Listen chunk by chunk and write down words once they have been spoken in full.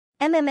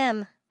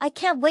I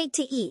can't wait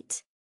to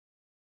eat.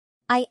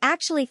 I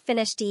actually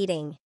finished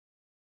eating.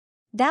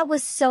 That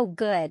was so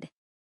good.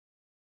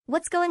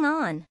 What's going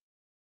on?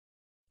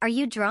 Are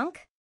you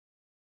drunk?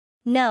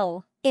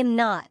 No, I'm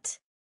not.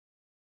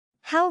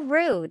 How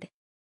rude.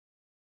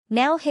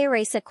 Now here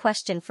is a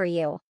question for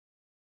you.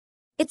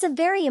 It's a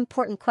very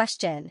important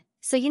question,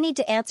 so you need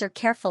to answer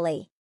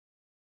carefully.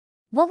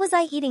 What was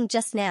I eating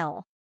just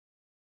now?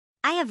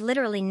 I have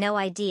literally no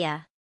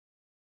idea.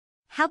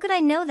 How could I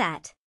know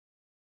that?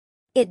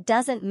 It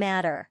doesn't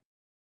matter.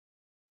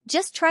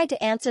 Just try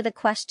to answer the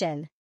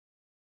question.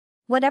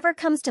 Whatever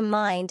comes to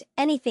mind,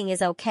 anything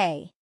is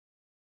okay.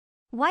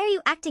 Why are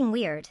you acting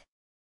weird?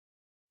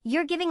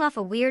 You're giving off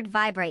a weird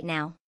vibe right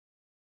now.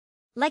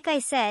 Like I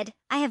said,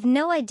 I have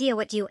no idea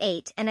what you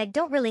ate and I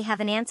don't really have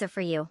an answer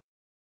for you.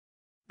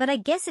 But I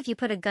guess if you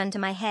put a gun to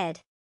my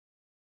head.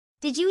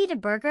 Did you eat a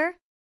burger?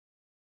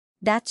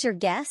 That's your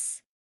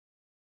guess?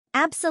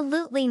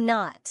 Absolutely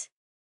not.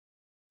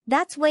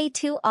 That's way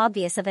too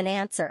obvious of an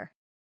answer.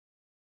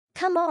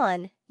 Come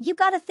on, you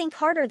gotta think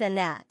harder than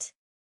that.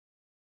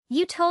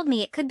 You told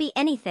me it could be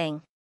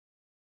anything.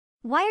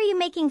 Why are you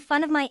making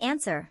fun of my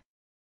answer?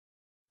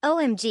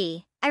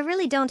 OMG, I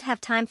really don't have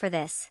time for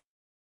this.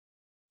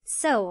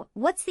 So,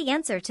 what's the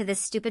answer to this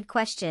stupid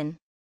question?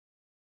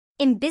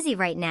 I'm busy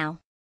right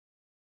now.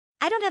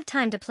 I don't have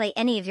time to play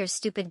any of your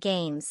stupid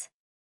games.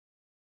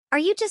 Are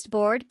you just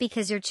bored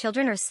because your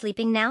children are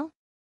sleeping now?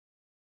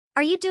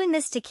 Are you doing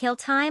this to kill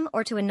time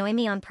or to annoy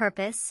me on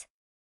purpose?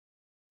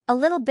 A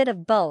little bit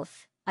of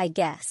both, I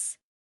guess.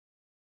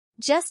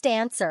 Just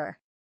answer.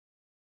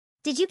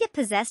 Did you get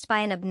possessed by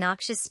an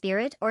obnoxious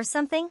spirit or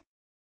something?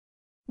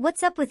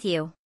 What's up with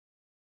you?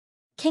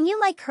 Can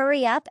you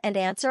hurry up and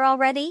answer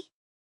already?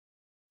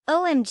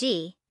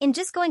 OMG, I'm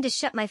just going to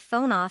shut my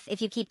phone off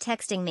if you keep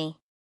texting me.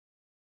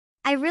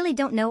 I really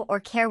don't know or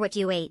care what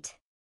you ate.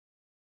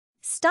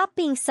 Stop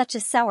being such a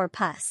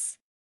sourpuss.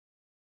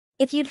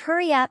 If you'd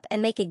hurry up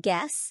and make a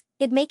guess,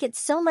 it'd make it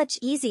so much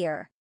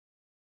easier.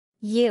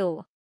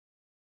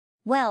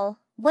 Well,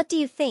 what do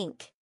you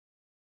think?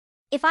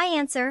 If I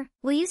answer,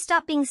 will you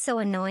stop being so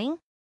annoying?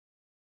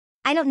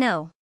 I don't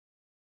know.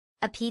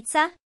 A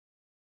pizza?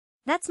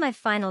 That's my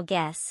final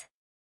guess.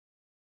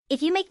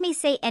 If you make me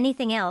say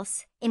anything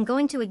else, I'm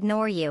going to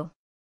ignore you.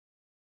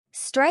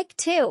 Strike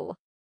two.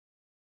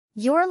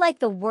 You're like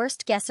the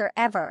worst guesser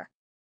ever.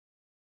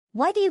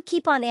 Why do you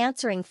keep on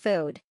answering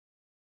food?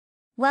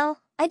 Well,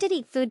 I did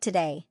eat food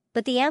today,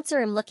 but the answer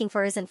I'm looking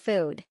for isn't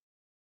food.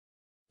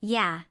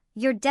 Yeah,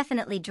 you're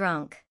definitely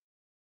drunk.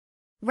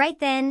 Right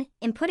then,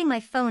 I'm putting my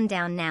phone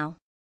down now.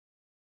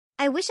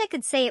 I wish I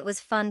could say it was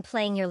fun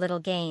playing your little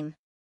game.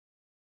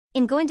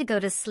 I'm going to go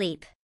to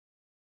sleep.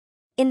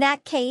 In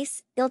that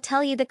case, I'll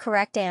tell you the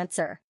correct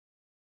answer.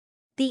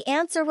 The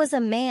answer was a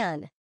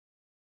man.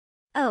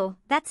 Oh,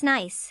 that's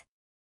nice.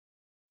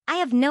 I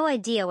have no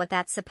idea what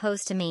that's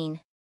supposed to mean.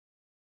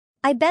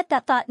 I bet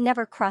that thought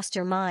never crossed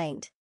your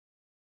mind.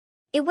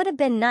 It would have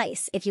been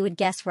nice if you would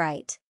guess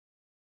right.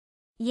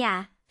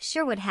 Yeah,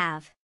 sure would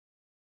have.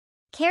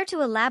 Care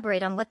to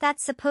elaborate on what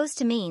that's supposed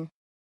to mean?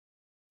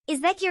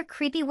 Is that your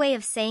creepy way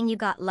of saying you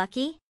got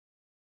lucky?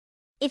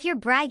 If you're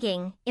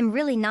bragging, I'm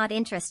really not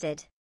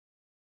interested.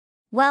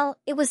 Well,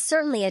 it was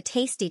certainly a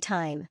tasty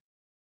time.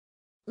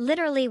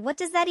 Literally, what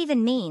does that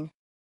even mean?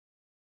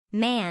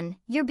 Man,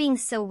 you're being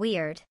so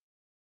weird.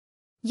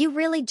 You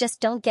really just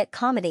don't get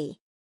comedy.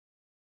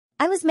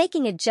 I was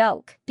making a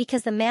joke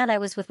because the man I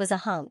was with was a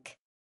hunk.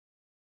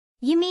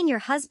 You mean your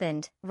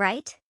husband,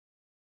 right?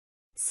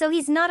 So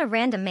he's not a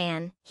random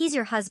man, he's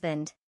your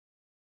husband.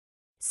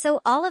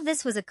 So all of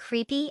this was a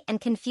creepy and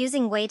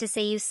confusing way to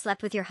say you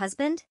slept with your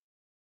husband?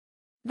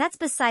 That's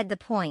beside the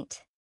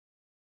point.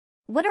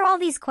 What are all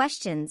these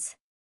questions?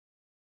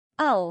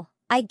 Oh,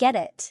 I get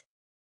it.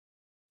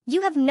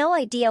 You have no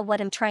idea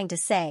what I'm trying to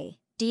say,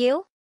 do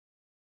you?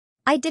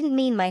 I didn't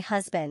mean my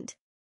husband.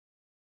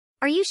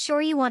 Are you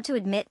sure you want to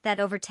admit that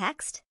over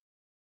text?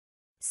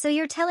 So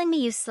you're telling me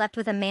you slept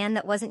with a man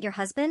that wasn't your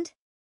husband?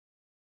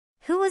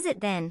 Who was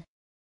it then?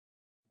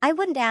 I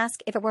wouldn't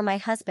ask if it were my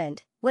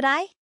husband, would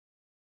I?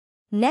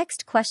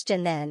 Next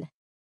question then.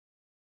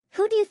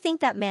 Who do you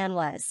think that man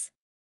was?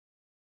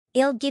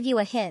 I'll give you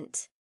a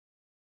hint.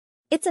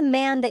 It's a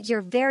man that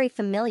you're very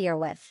familiar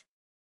with.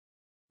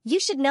 You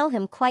should know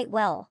him quite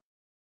well.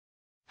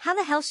 How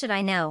the hell should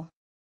I know?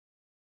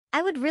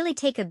 I would really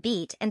take a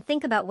beat and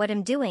think about what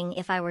I'm doing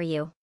if I were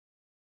you.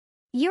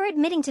 You're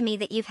admitting to me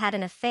that you've had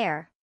an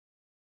affair.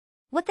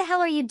 What the hell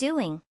are you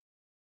doing?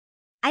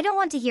 I don't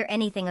want to hear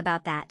anything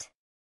about that.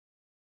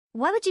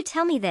 Why would you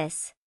tell me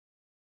this?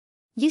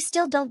 You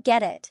still don't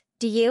get it,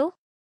 do you?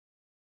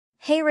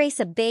 Hey, race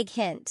a big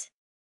hint.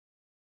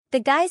 The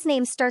guy's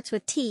name starts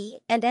with T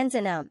and ends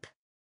in ump.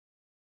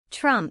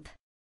 Trump.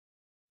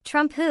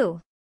 Trump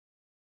who?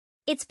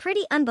 It's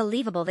pretty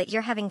unbelievable that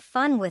you're having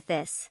fun with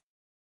this.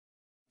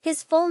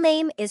 His full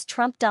name is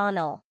Trump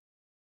Donald.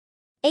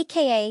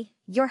 AKA,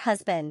 your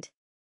husband.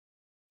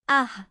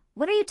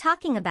 What are you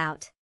talking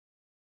about?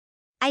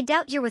 I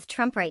doubt you're with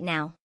Trump right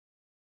now.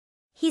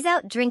 He's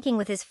out drinking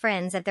with his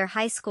friends at their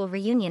high school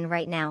reunion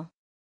right now.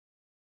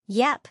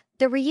 Yep,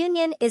 the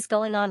reunion is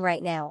going on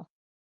right now.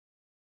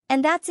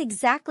 And that's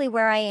exactly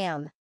where I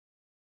am.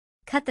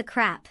 Cut the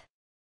crap.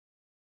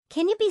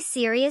 Can you be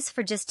serious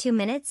for just 2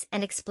 minutes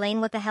and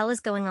explain what the hell is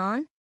going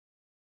on?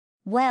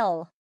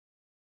 Well,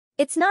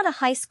 it's not a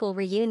high school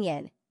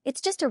reunion,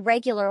 it's just a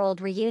regular old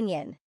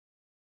reunion.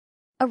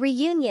 A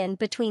reunion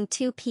between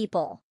two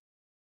people.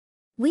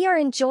 We are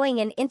enjoying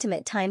an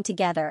intimate time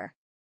together.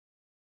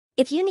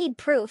 If you need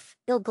proof,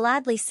 I'll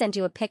gladly send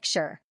you a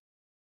picture.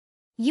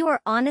 You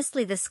are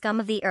honestly the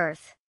scum of the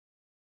earth.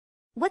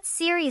 What's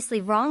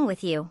seriously wrong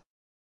with you?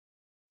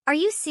 Are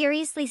you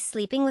seriously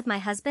sleeping with my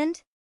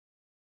husband?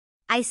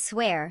 I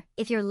swear,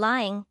 if you're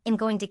lying, I'm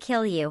going to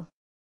kill you.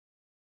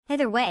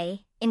 Either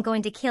way, I'm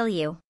going to kill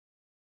you.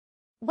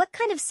 What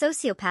kind of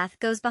sociopath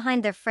goes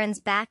behind their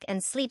friend's back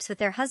and sleeps with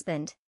their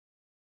husband?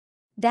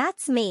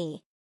 That's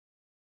me.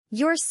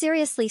 You're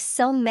seriously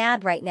so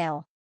mad right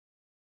now.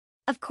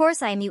 Of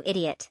course I am, you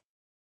idiot.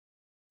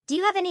 Do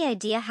you have any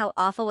idea how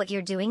awful what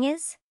you're doing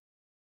is?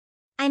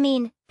 I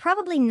mean,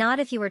 probably not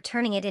if you were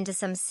turning it into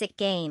some sick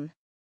game.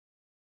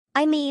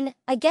 I mean,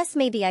 I guess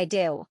maybe I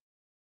do.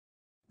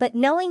 But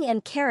knowing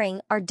and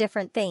caring are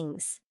different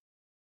things.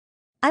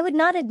 I would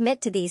not admit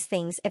to these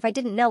things if I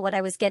didn't know what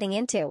I was getting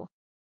into.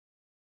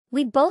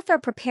 We both are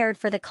prepared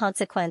for the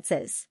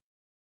consequences.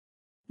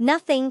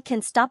 Nothing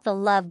can stop the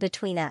love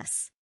between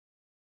us.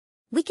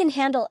 We can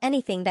handle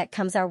anything that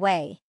comes our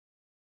way.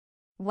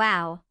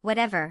 Wow,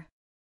 whatever.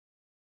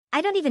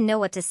 I don't even know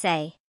what to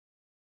say.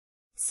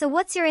 So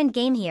what's your end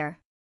game here?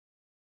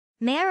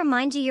 May I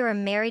remind you you're a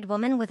married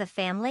woman with a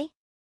family?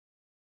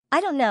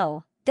 I don't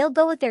know, they'll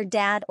go with their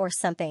dad or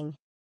something.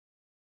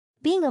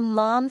 Being a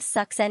mom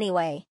sucks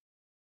anyway.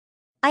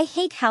 I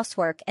hate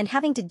housework and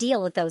having to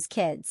deal with those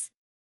kids.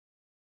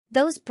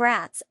 Those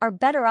brats are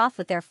better off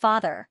with their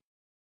father.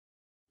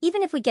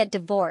 Even if we get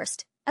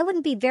divorced, I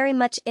wouldn't be very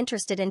much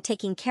interested in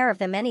taking care of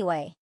them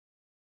anyway.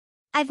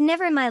 I've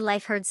never in my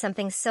life heard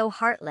something so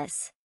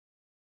heartless.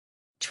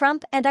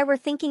 Trump and I were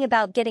thinking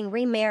about getting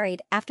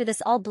remarried after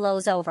this all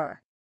blows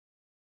over.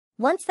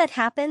 Once that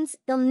happens,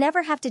 you'll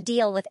never have to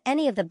deal with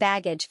any of the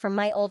baggage from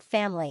my old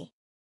family.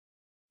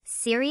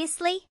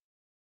 Seriously?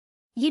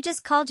 You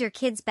just called your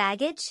kids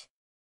baggage?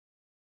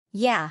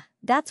 Yeah,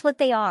 that's what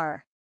they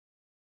are.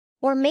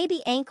 Or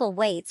maybe ankle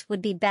weights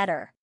would be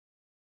better.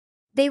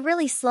 They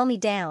really slow me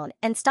down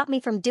and stop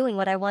me from doing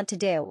what I want to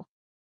do.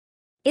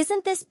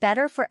 Isn't this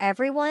better for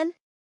everyone?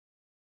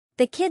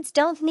 The kids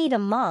don't need a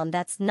mom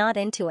that's not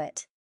into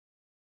it.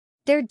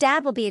 Their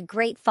dad will be a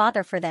great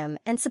father for them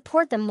and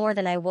support them more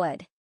than I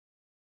would.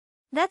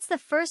 That's the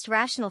first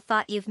rational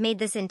thought you've made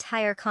this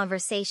entire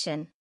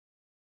conversation.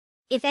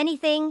 If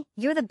anything,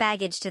 you're the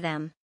baggage to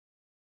them.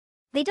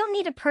 They don't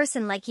need a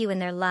person like you in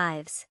their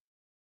lives.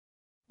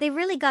 They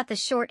really got the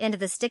short end of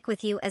the stick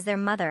with you as their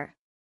mother.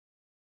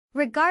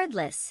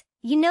 Regardless,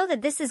 you know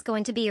that this is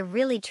going to be a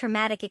really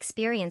traumatic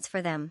experience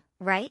for them,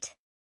 right?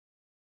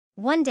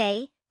 One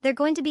day, they're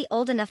going to be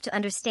old enough to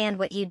understand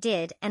what you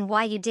did and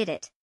why you did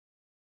it.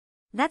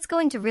 That's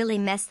going to really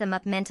mess them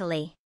up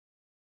mentally.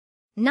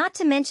 Not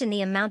to mention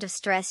the amount of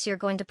stress you're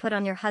going to put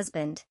on your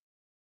husband.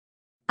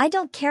 I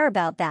don't care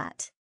about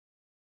that.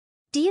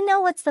 Do you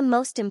know what's the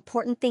most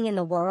important thing in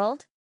the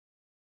world?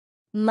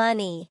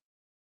 Money.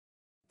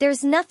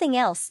 There's nothing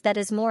else that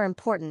is more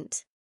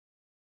important.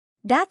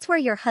 That's where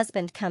your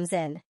husband comes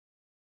in.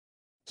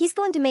 He's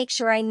going to make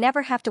sure I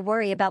never have to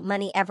worry about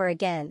money ever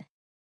again.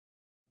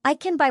 I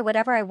can buy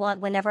whatever I want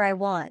whenever I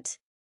want.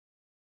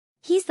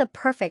 He's the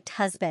perfect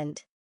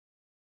husband.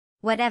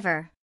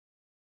 Whatever.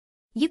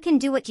 You can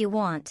do what you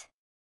want.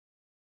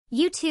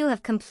 You two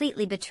have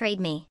completely betrayed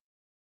me.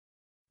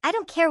 I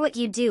don't care what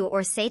you do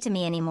or say to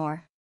me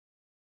anymore.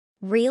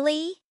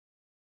 Really?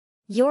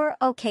 You're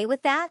okay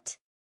with that?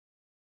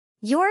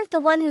 You're the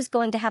one who's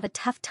going to have a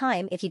tough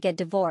time if you get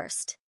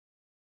divorced.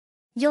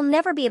 You'll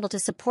never be able to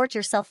support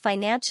yourself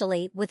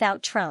financially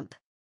without Trump.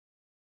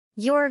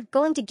 You're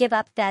going to give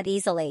up that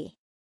easily.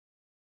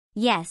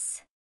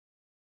 Yes.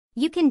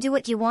 You can do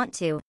what you want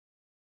to.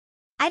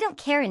 I don't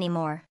care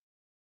anymore.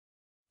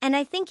 And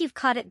I think you've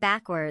caught it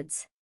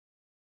backwards.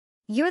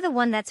 You're the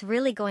one that's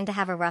really going to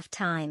have a rough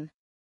time.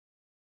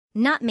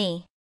 Not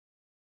me.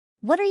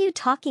 What are you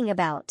talking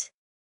about?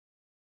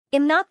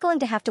 I'm not going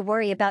to have to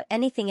worry about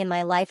anything in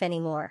my life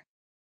anymore.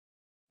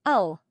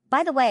 Oh,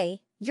 by the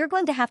way, you're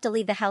going to have to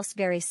leave the house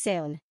very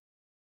soon.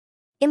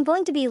 I'm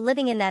going to be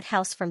living in that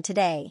house from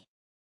today.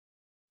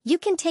 You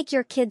can take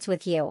your kids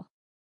with you.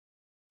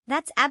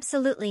 That's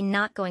absolutely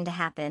not going to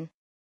happen.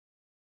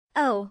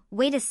 Oh,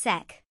 wait a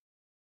sec.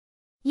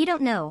 You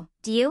don't know,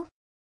 do you?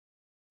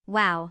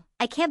 Wow,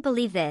 I can't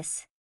believe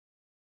this.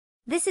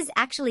 This is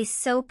actually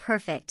so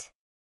perfect.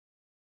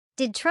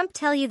 Did Trump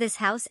tell you this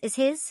house is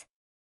his?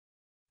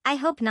 I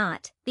hope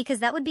not, because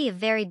that would be a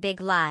very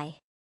big lie.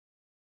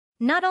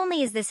 Not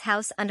only is this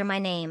house under my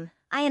name,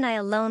 I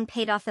alone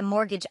paid off the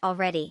mortgage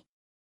already.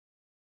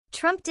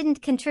 Trump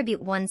didn't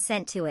contribute 1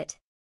 cent to it.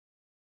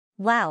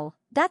 Wow,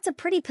 that's a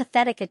pretty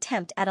pathetic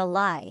attempt at a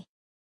lie.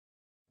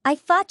 I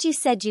thought you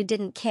said you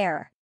didn't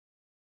care.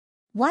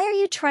 Why are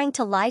you trying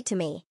to lie to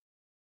me?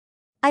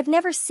 I've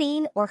never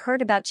seen or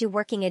heard about you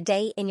working a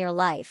day in your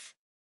life.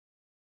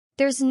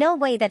 There's no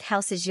way that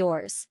house is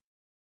yours.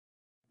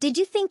 Did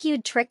you think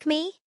you'd trick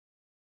me?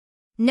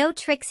 No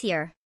tricks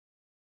here.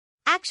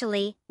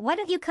 Actually, why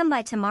don't you come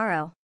by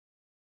tomorrow?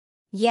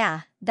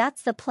 Yeah,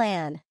 that's the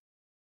plan.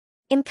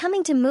 I'm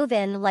coming to move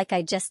in like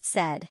I just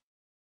said.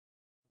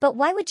 But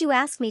why would you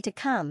ask me to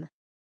come?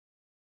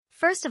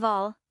 First of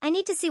all, I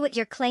need to see what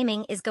you're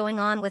claiming is going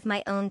on with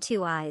my own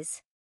two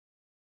eyes.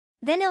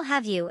 Then I'll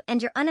have you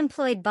and your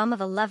unemployed bum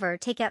of a lover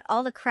take out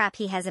all the crap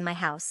he has in my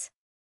house.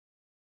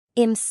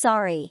 I'm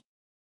sorry.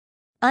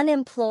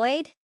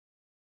 Unemployed?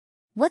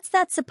 What's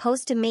that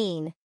supposed to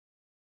mean?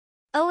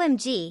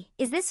 OMG,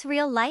 is this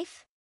real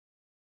life?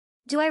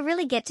 Do I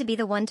really get to be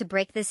the one to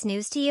break this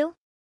news to you?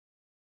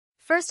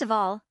 First of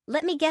all,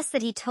 let me guess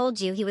that he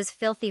told you he was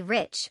filthy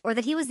rich or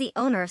that he was the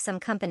owner of some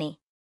company.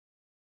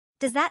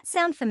 Does that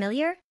sound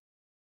familiar?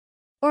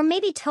 Or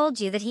maybe told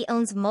you that he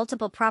owns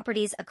multiple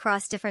properties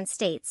across different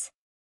states.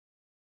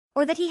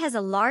 Or that he has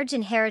a large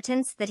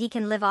inheritance that he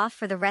can live off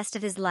for the rest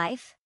of his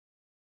life?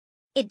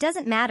 It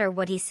doesn't matter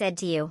what he said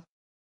to you.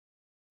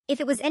 If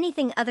it was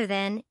anything other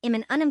than, I'm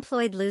an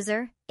unemployed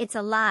loser, it's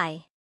a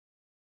lie.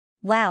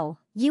 Wow,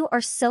 you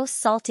are so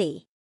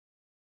salty.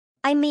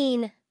 I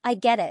mean, I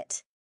get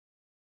it.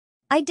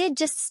 I did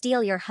just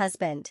steal your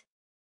husband.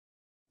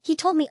 He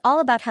told me all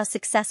about how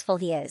successful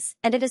he is,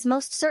 and it is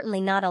most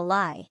certainly not a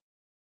lie.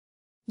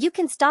 You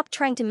can stop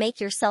trying to make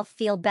yourself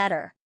feel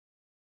better.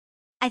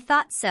 I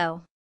thought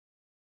so.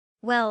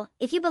 Well,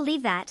 if you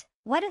believe that,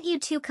 why don't you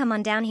two come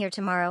on down here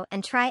tomorrow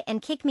and try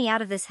and kick me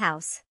out of this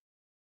house?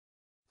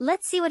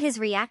 Let's see what his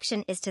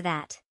reaction is to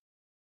that.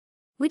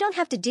 We don't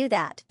have to do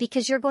that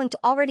because you're going to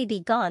already be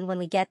gone when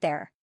we get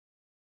there.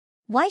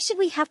 Why should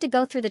we have to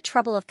go through the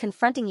trouble of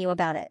confronting you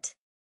about it?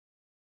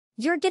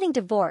 You're getting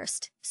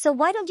divorced, so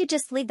why don't you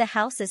just leave the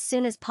house as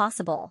soon as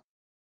possible?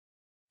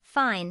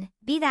 Fine,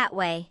 be that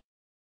way.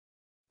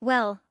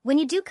 Well, when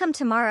you do come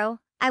tomorrow,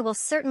 I will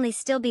certainly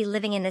still be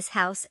living in this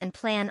house and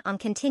plan on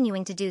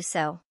continuing to do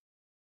so.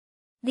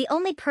 The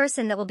only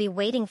person that will be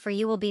waiting for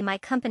you will be my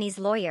company's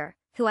lawyer,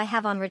 who I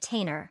have on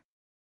retainer.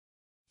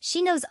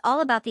 She knows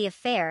all about the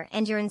affair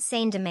and your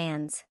insane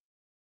demands.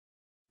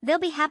 They'll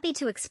be happy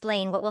to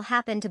explain what will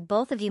happen to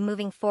both of you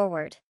moving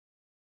forward.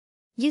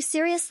 You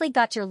seriously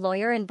got your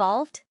lawyer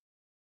involved?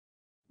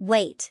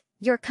 Wait,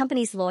 your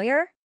company's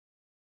lawyer?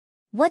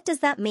 What does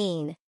that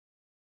mean?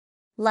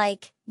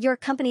 Like, your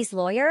company's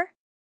lawyer?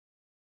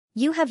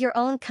 You have your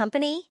own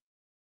company?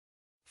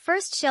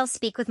 First she'll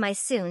speak with my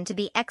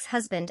soon-to-be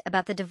ex-husband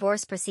about the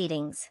divorce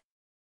proceedings.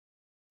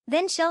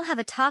 Then she'll have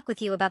a talk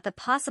with you about the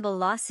possible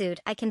lawsuit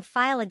I can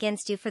file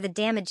against you for the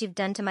damage you've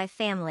done to my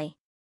family.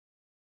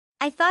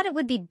 I thought it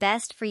would be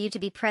best for you to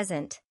be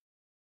present.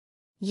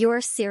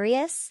 You're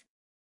serious?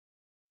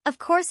 Of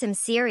course I'm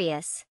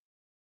serious.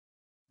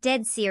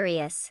 Dead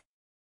serious.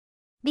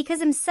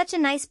 Because I'm such a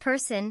nice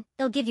person,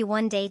 I'll give you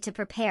one day to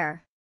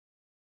prepare.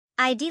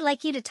 I'd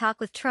like you to talk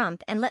with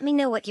Trump and let me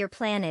know what your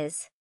plan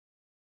is.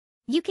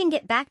 You can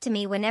get back to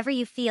me whenever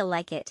you feel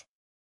like it.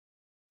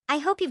 I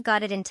hope you've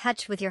got it in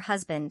touch with your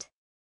husband.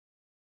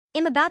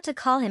 I'm about to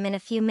call him in a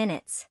few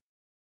minutes.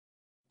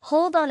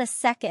 Hold on a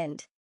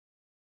second.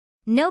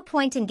 No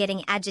point in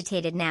getting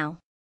agitated now.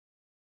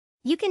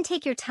 You can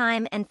take your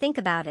time and think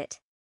about it.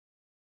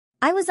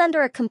 I was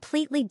under a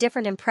completely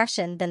different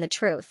impression than the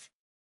truth.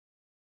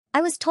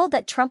 I was told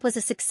that Trump was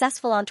a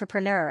successful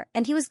entrepreneur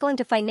and he was going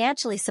to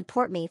financially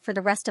support me for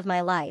the rest of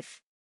my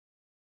life.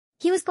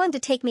 He was going to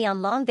take me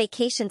on long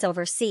vacations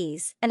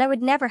overseas and I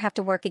would never have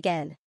to work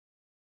again.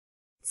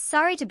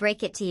 Sorry to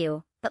break it to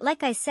you, but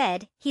like I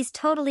said, he's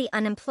totally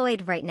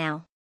unemployed right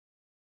now.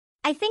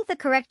 I think the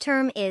correct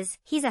term is,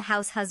 he's a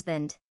house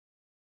husband.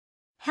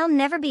 He'll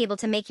never be able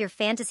to make your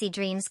fantasy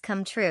dreams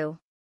come true.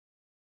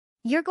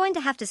 You're going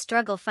to have to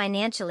struggle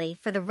financially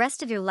for the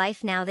rest of your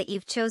life now that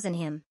you've chosen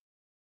him.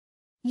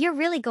 You're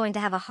really going to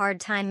have a hard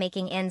time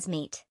making ends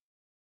meet.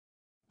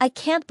 I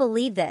can't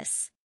believe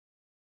this.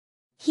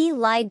 He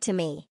lied to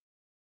me.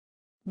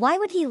 Why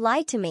would he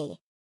lie to me?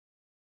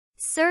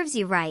 Serves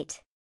you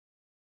right.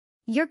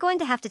 You're going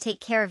to have to take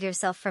care of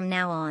yourself from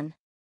now on.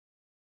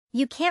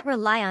 You can't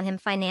rely on him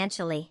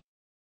financially.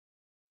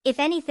 If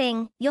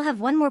anything, you'll have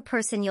one more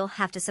person you'll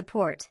have to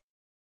support.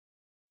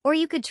 Or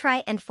you could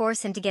try and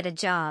force him to get a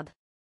job.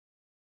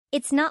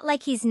 It's not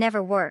like he's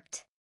never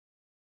worked.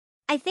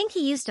 I think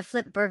he used to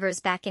flip burgers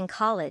back in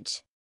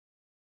college.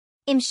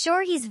 I'm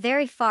sure he's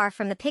very far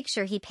from the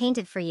picture he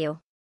painted for you.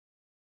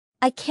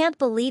 I can't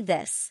believe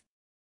this.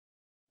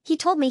 He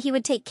told me he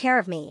would take care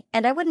of me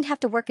and I wouldn't have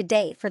to work a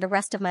day for the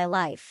rest of my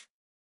life.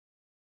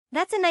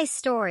 That's a nice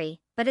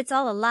story, but it's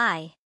all a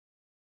lie.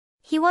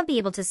 He won't be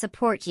able to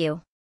support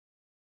you.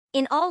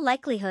 In all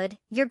likelihood,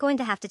 you're going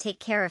to have to take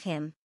care of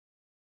him.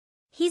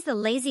 He's the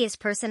laziest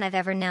person I've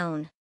ever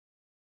known.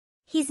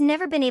 He's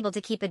never been able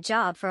to keep a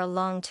job for a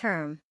long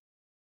term.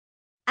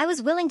 I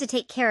was willing to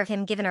take care of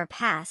him given our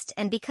past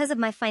and because of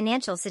my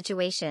financial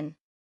situation.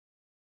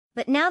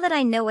 But now that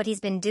I know what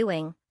he's been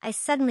doing, I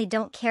suddenly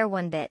don't care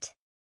one bit.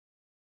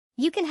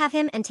 You can have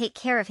him and take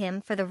care of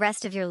him for the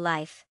rest of your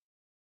life.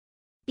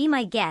 Be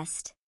my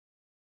guest.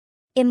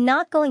 I'm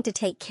not going to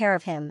take care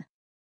of him.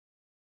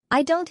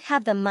 I don't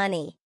have the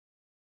money.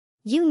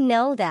 You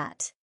know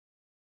that.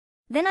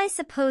 Then I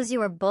suppose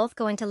you are both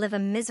going to live a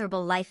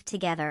miserable life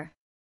together.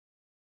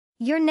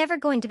 You're never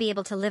going to be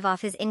able to live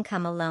off his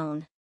income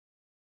alone.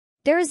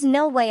 There is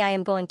no way I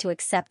am going to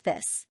accept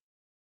this.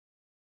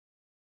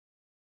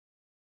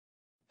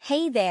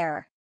 Hey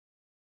there.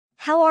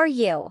 How are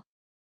you?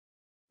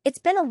 It's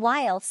been a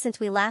while since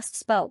we last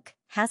spoke,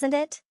 hasn't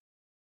it?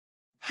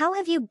 How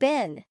have you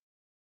been?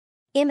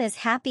 I'm as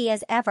happy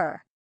as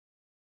ever.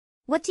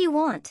 What do you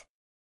want?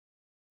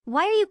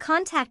 Why are you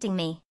contacting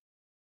me?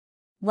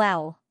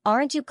 Wow,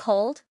 aren't you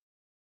cold?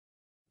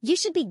 You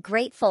should be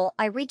grateful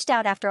I reached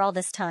out after all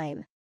this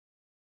time.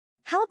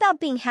 How about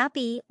being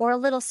happy or a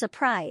little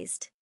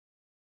surprised?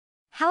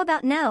 How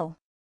about no?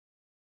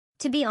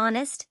 To be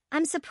honest,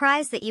 I'm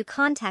surprised that you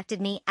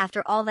contacted me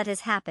after all that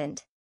has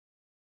happened.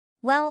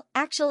 Well,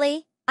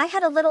 actually, I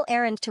had a little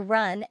errand to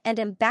run and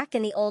am back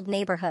in the old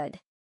neighborhood.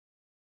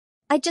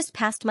 I just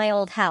passed my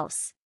old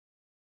house.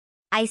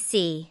 I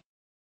see.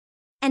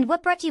 And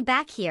what brought you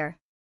back here?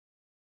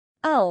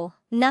 Oh,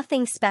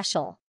 nothing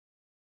special.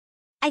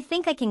 I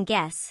think I can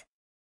guess.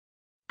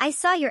 I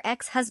saw your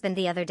ex-husband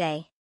the other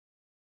day.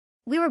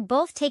 We were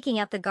both taking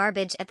out the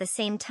garbage at the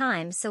same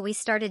time, so we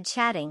started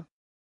chatting.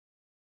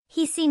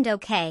 He seemed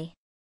okay.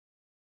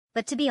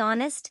 But to be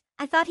honest,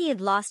 I thought he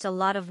had lost a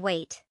lot of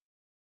weight.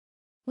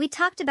 We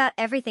talked about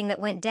everything that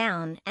went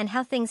down and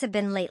how things have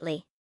been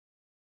lately.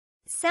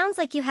 Sounds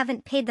like you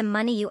haven't paid the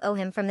money you owe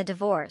him from the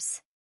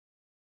divorce.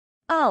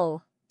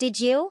 Oh, did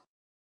you?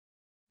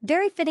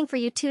 Very fitting for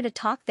you two to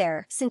talk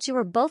there since you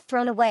were both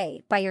thrown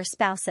away by your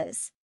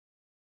spouses.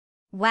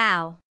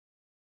 Wow.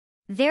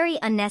 Very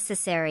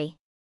unnecessary.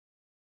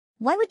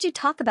 Why would you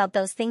talk about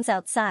those things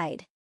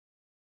outside?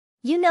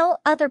 You know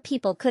other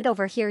people could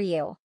overhear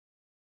you.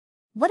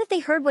 What if they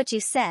heard what you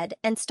said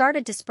and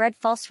started to spread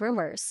false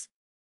rumors?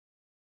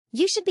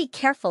 You should be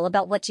careful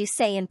about what you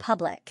say in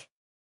public.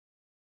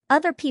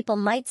 Other people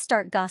might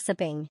start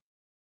gossiping.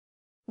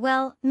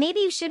 Well, maybe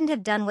you shouldn't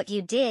have done what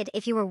you did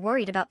if you were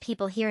worried about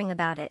people hearing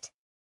about it.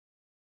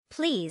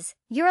 Please,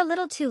 you're a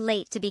little too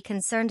late to be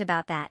concerned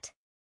about that.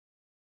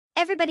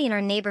 Everybody in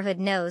our neighborhood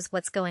knows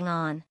what's going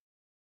on.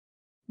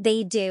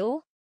 They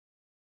do?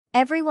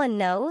 Everyone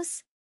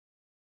knows?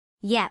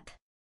 Yep.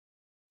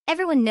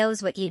 Everyone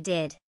knows what you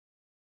did.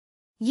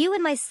 You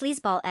and my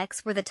sleazeball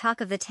ex were the talk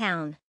of the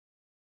town.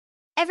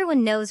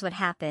 Everyone knows what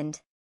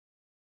happened.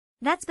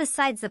 That's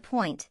besides the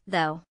point,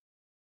 though.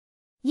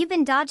 You've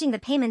been dodging the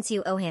payments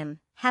you owe him,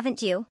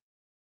 haven't you?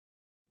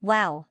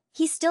 Wow,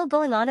 he's still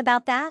going on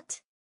about that?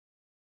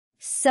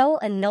 So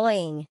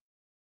annoying.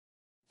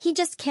 He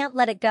just can't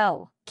let it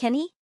go, can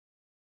he?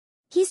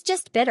 He's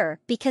just bitter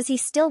because he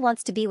still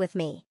wants to be with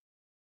me.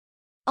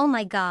 Oh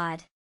my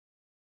God.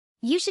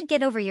 You should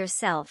get over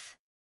yourself.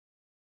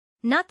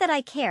 Not that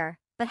I care,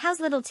 but how's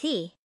little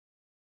T?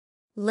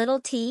 Little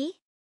T?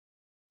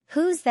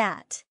 Who's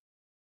that?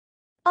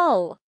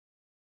 Oh,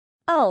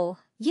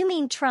 you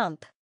mean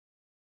Trump.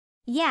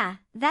 Yeah,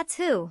 that's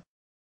who.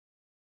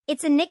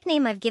 It's a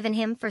nickname I've given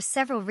him for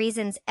several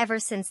reasons ever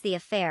since the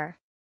affair.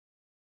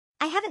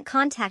 I haven't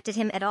contacted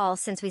him at all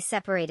since we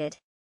separated.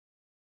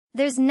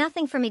 There's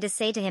nothing for me to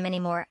say to him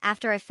anymore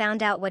after I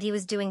found out what he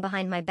was doing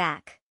behind my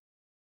back.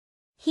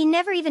 He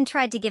never even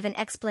tried to give an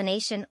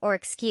explanation or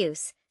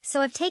excuse,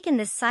 so I've taken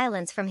this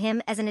silence from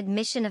him as an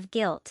admission of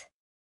guilt.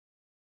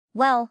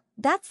 Well,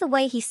 that's the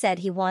way he said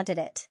he wanted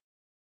it.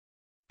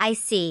 I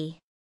see.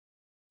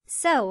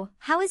 So,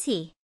 how is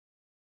he?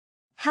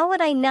 How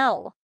would I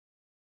know?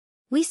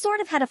 We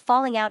sort of had a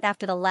falling out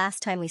after the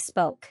last time we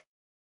spoke.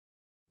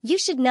 You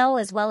should know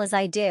as well as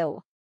I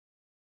do.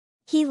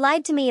 He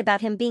lied to me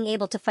about him being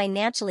able to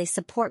financially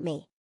support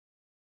me.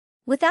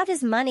 Without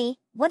his money,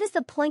 what is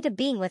the point of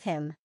being with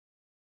him?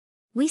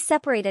 We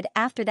separated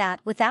after that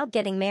without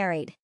getting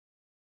married.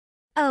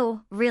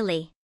 Oh,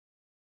 really?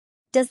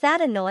 Does that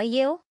annoy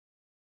you?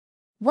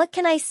 What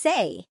can I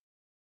say?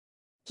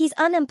 He's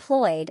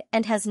unemployed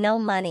and has no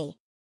money.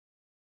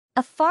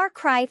 A far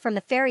cry from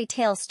the fairy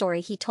tale story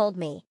he told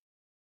me.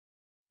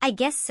 I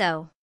guess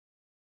so.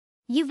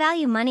 You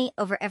value money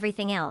over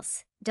everything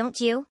else, don't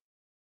you?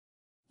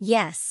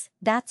 Yes,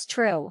 that's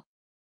true.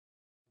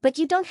 But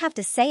you don't have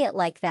to say it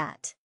like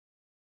that.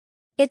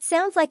 It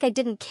sounds like I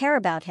didn't care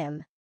about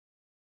him.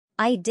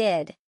 I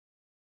did.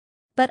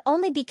 But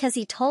only because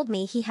he told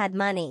me he had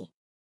money.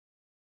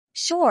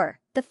 Sure,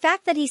 the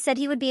fact that he said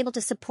he would be able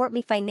to support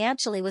me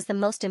financially was the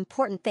most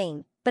important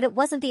thing, but it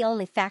wasn't the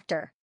only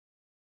factor.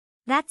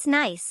 That's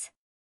nice.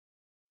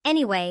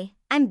 Anyway,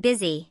 I'm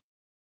busy.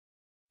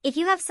 If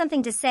you have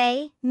something to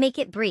say, make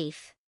it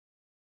brief.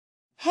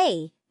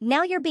 Hey,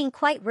 now you're being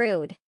quite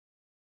rude.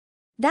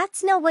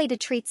 That's no way to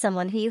treat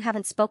someone who you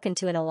haven't spoken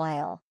to in a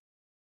while.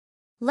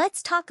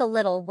 Let's talk a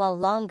little while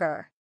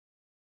longer.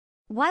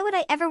 Why would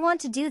I ever want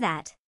to do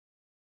that?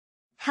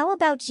 How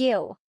about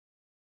you?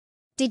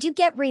 Did you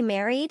get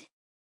remarried?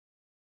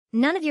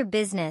 None of your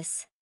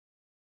business.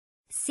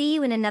 See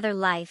you in another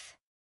life.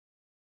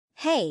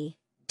 Hey,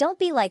 don't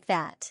be like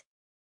that.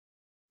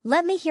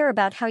 Let me hear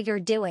about how you're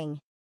doing.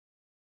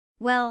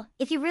 Well,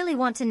 if you really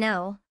want to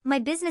know, my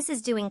business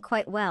is doing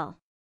quite well.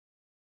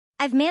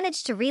 I've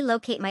managed to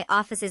relocate my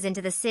offices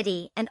into the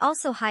city and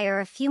also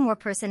hire a few more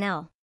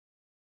personnel.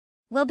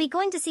 We'll be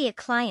going to see a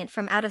client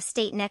from out of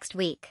state next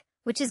week,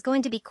 which is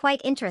going to be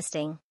quite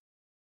interesting.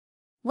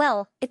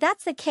 Well, if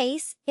that's the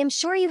case, I'm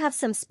sure you have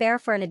some spare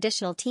for an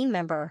additional team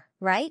member,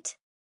 right?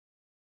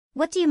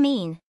 What do you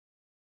mean?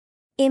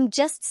 I'm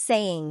just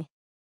saying.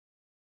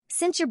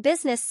 Since your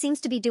business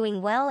seems to be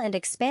doing well and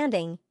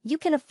expanding, you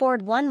can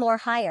afford one more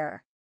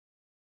hire.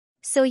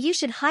 So you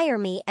should hire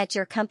me at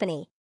your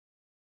company.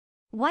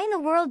 Why in the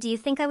world do you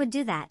think I would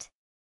do that?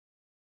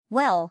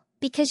 Well,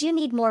 because you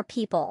need more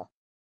people.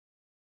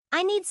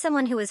 I need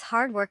someone who is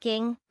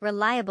hardworking,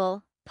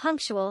 reliable,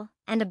 punctual,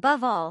 and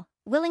above all,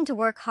 willing to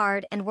work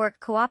hard and work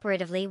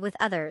cooperatively with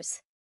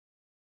others.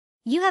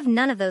 You have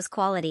none of those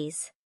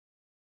qualities.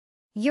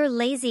 You're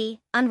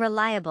lazy,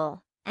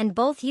 unreliable, and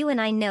both you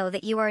and I know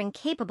that you are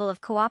incapable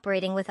of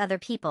cooperating with other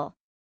people.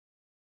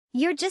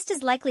 You're just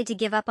as likely to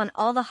give up on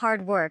all the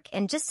hard work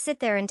and just sit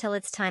there until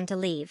it's time to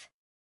leave.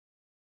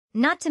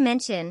 Not to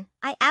mention,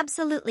 I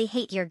absolutely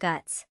hate your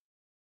guts.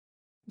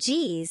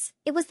 Geez,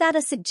 was that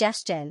a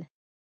suggestion?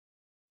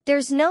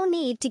 There's no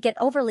need to get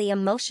overly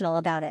emotional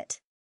about it.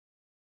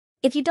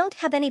 If you don't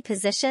have any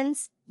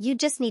positions, you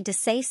just need to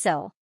say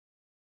so.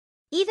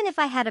 Even if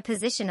I had a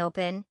position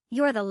open,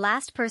 you're the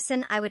last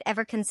person I would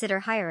ever consider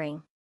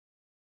hiring.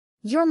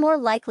 You're more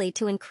likely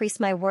to increase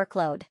my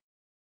workload.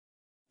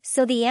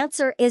 So the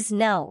answer is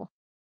no.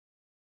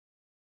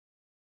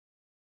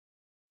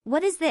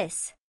 What is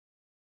this?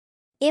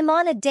 I'm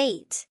on a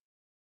date.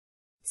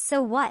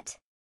 So what?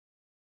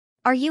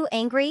 Are you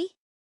angry?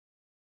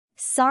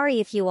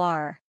 Sorry if you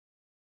are.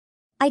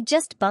 I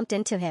just bumped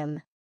into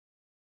him.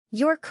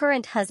 Your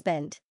current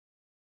husband.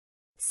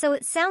 So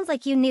it sounds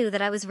like you knew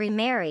that I was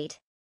remarried.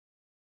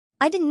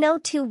 I didn't know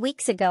 2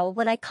 weeks ago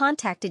when I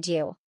contacted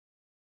you.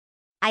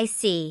 I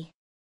see.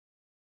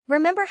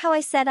 Remember how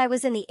I said I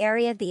was in the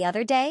area the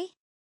other day?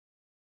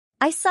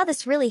 I saw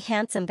this really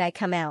handsome guy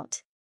come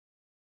out.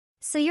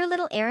 So your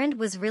little errand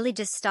was really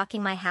just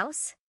stalking my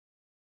house?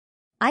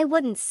 I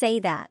wouldn't say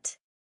that.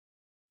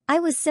 I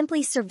was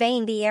simply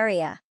surveying the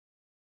area.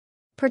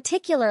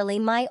 Particularly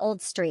my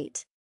old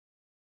street.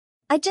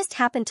 I just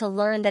happened to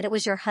learn that it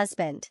was your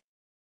husband.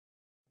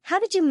 How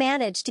did you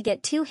manage to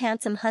get 2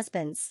 handsome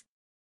husbands?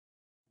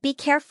 Be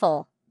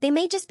careful, they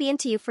may just be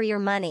into you for your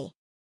money.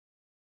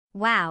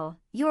 Wow,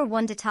 you're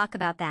one to talk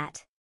about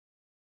that.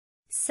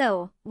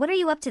 So, what are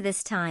you up to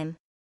this time?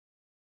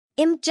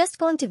 I'm just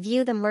going to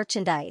view the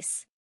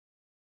merchandise.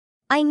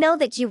 I know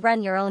that you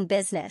run your own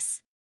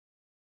business.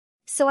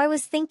 So I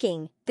was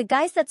thinking, the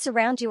guys that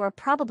surround you are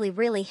probably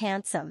really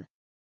handsome.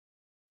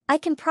 I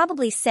can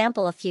probably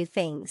sample a few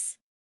things.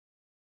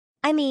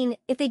 I mean,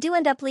 if they do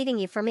end up leaving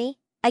you for me,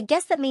 I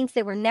guess that means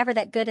they were never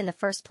that good in the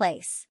first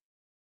place.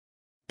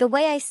 The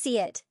way I see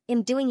it,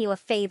 I'm doing you a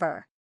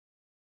favor.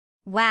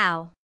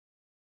 Wow.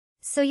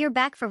 So you're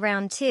back for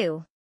round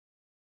 2.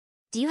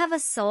 Do you have a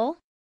soul?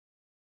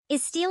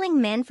 Is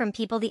stealing men from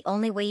people the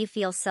only way you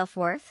feel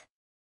self-worth?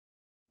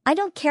 I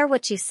don't care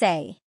what you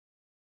say.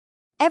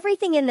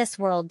 Everything in this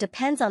world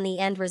depends on the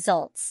end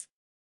results.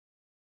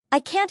 I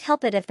can't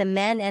help it if the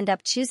men end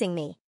up choosing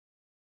me.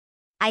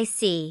 I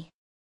see.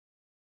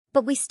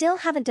 But we still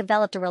haven't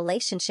developed a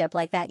relationship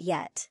like that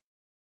yet.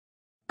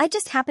 I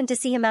just happened to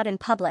see him out in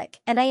public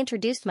and I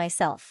introduced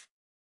myself.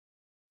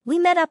 We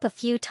met up a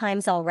few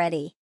times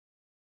already.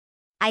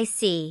 I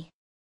see.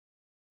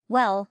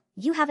 Well,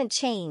 you haven't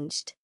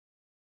changed.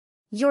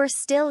 You're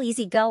still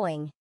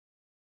easygoing.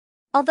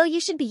 Although you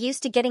should be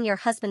used to getting your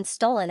husband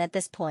stolen at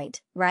this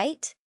point,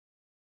 right?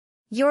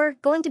 You're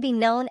going to be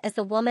known as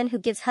the woman who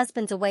gives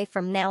husbands away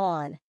from now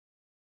on.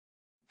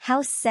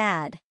 How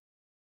sad.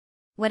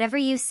 Whatever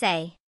you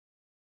say.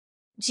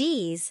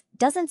 Geez,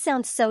 doesn't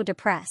sound so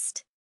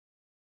depressed.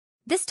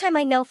 This time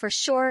I know for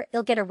sure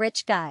you'll get a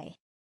rich guy.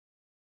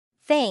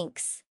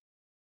 Thanks.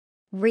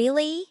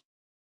 Really?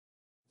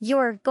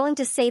 You're going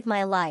to save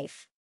my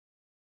life.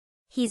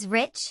 He's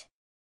rich?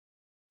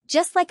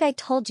 Just like I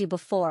told you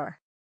before.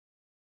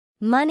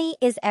 Money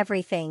is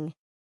everything.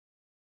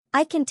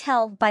 I can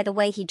tell by the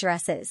way he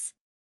dresses.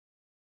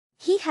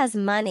 He has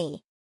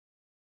money.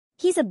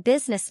 He's a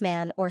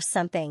businessman or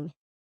something.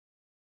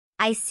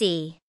 I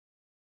see.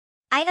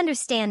 I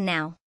understand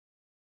now.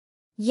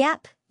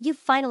 Yep, you've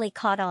finally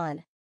caught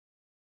on.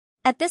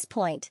 At this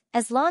point,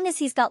 as long as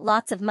he's got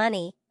lots of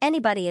money,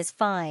 anybody is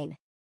fine.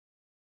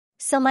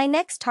 So my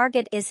next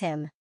target is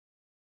him.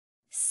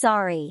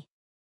 Sorry.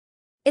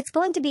 It's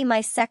going to be my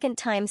second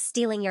time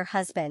stealing your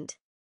husband.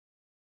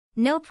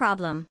 No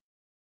problem.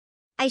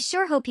 I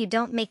sure hope you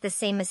don't make the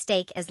same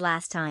mistake as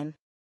last time.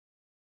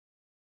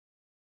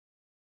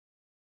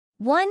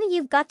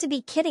 You've got to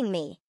be kidding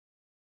me.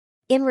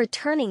 In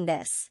returning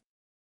this,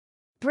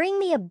 bring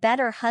me a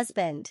better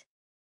husband.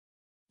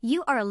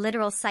 You are a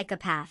literal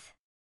psychopath.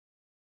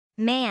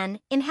 Man,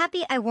 I'm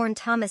happy I warned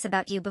Thomas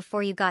about you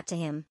before you got to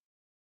him.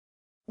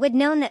 We'd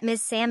known that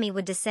Ms. Sammy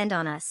would descend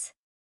on us.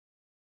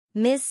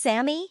 Ms.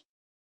 Sammy?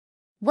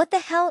 What the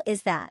hell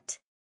is that?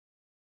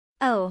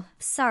 Oh,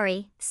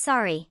 sorry.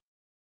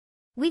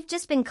 We've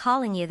just been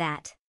calling you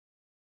that.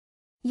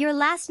 Your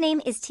last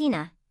name is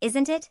Tina,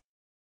 isn't it?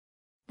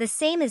 The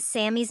same as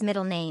Sammy's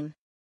middle name.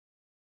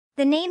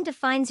 The name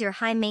defines your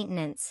high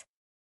maintenance.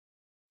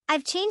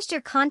 I've changed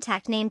your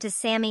contact name to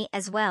Sammy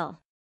as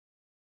well.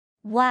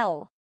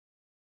 Wow.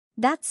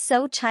 That's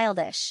so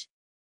childish.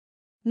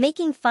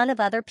 Making fun of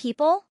other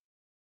people?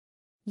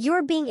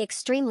 You're being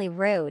extremely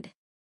rude.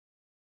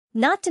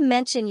 Not to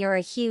mention you're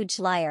a huge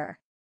liar.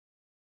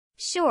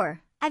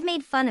 Sure, I've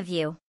made fun of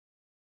you.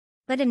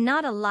 But I'm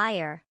not a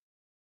liar.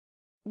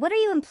 What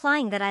are you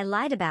implying that I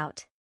lied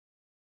about?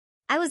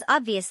 I was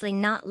obviously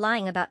not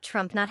lying about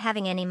Trump not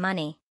having any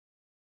money.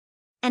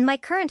 And my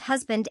current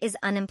husband is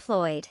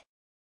unemployed.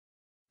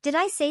 Did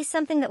I say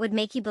something that would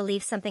make you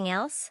believe something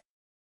else?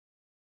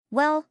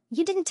 Well,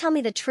 you didn't tell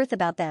me the truth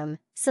about them,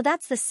 so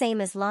that's the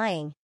same as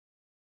lying.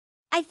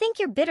 I think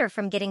you're bitter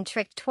from getting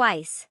tricked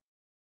twice.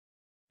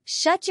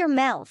 Shut your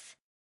mouth.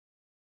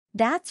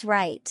 That's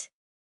right.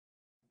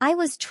 I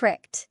was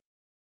tricked.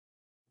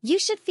 You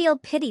should feel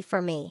pity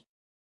for me.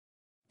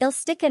 I'll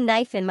stick a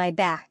knife in my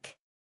back.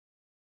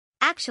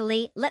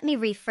 Actually, let me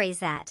rephrase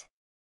that.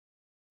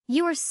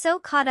 You were so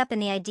caught up in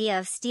the idea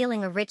of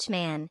stealing a rich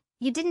man,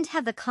 you didn't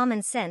have the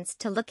common sense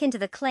to look into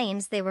the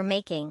claims they were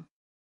making.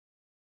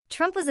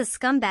 Trump was a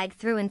scumbag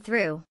through and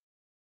through.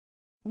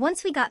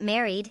 Once we got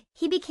married,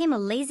 he became a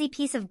lazy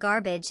piece of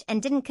garbage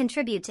and didn't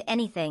contribute to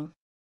anything.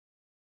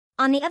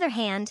 On the other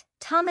hand,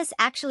 Thomas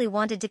actually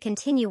wanted to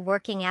continue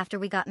working after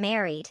we got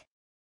married.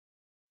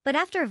 But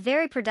after a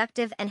very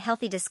productive and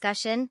healthy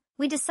discussion,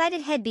 we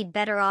decided he'd be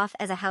better off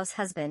as a house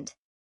husband.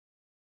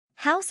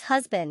 House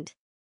husband?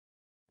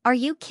 Are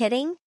you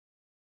kidding?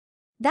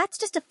 That's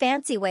just a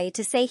fancy way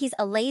to say he's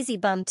a lazy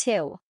bum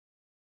too.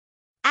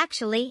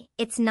 Actually,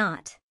 it's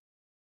not.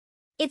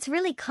 It's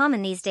really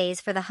common these days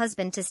for the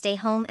husband to stay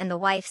home and the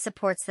wife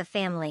supports the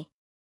family.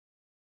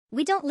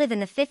 We don't live in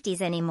the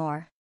 50s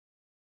anymore.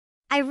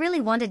 I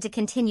really wanted to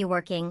continue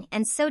working,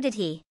 and so did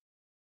he.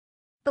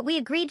 But we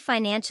agreed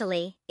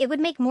financially, it would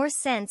make more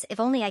sense if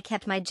only I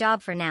kept my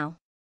job for now.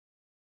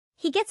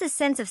 He gets a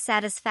sense of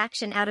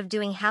satisfaction out of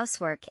doing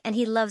housework and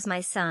he loves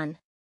my son.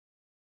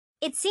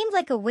 It seemed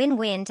like a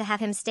win-win to have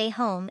him stay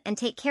home and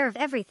take care of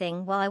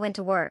everything while I went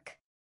to work.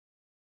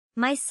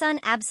 My son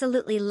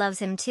absolutely loves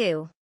him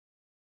too.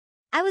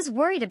 I was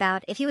worried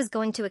about if he was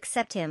going to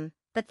accept him,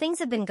 but things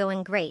have been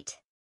going great.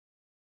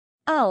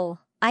 Oh,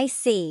 I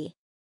see.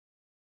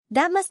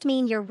 That must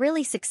mean you're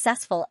really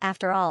successful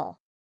after all.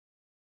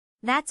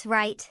 That's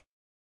right.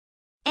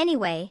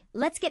 Anyway,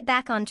 let's get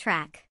back on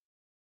track.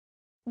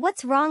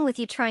 What's wrong with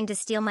you trying to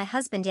steal my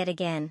husband yet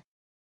again?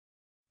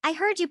 I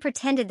heard you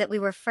pretended that we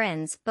were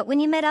friends, but when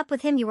you met up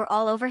with him you were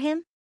all over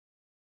him?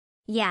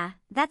 Yeah,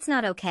 that's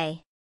not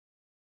okay.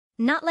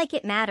 Not like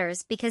it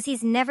matters because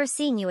he's never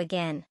seeing you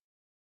again.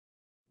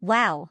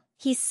 Wow,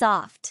 he's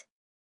soft.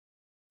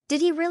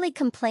 Did he really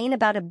complain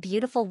about a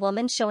beautiful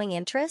woman showing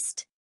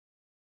interest?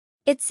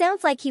 It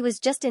sounds like he was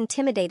just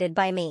intimidated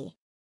by me.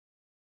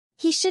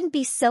 He shouldn't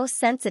be so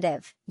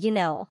sensitive, you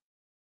know.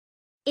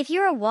 If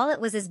your wallet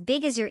was as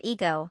big as your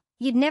ego,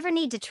 you'd never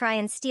need to try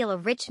and steal a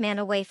rich man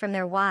away from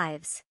their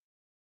wives.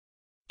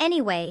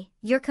 Anyway,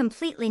 you're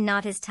completely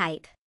not his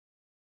type.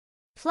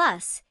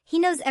 Plus, he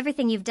knows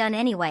everything you've done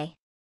anyway.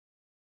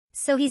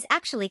 So he's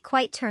actually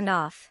quite turned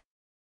off.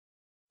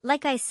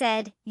 Like I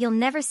said, you'll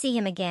never see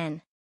him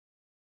again.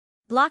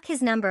 Block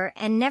his number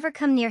and never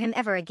come near him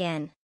ever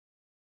again.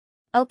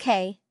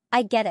 Okay,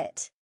 I get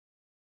it.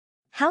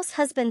 House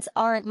husbands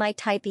aren't my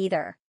type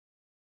either.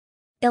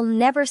 I'll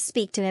never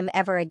speak to him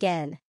ever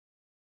again.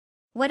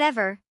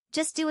 Whatever,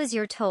 just do as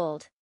you're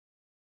told.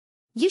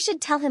 You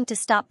should tell him to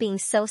stop being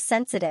so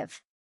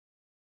sensitive.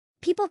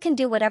 People can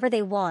do whatever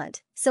they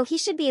want, so he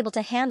should be able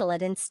to handle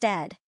it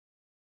instead.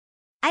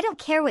 I don't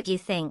care what you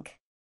think.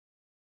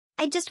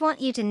 I just want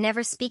you to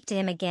never speak to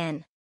him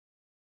again.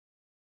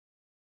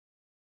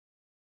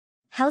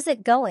 How's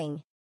it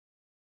going?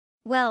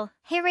 Well,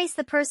 Harry's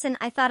the person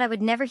I thought I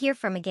would never hear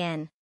from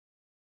again.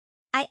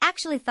 I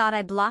actually thought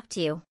I blocked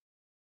you.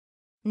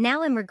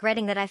 Now I'm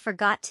regretting that I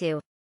forgot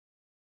to.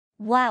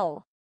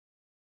 Wow.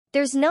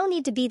 There's no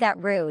need to be that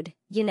rude,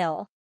 you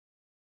know.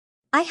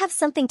 I have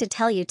something to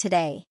tell you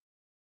today.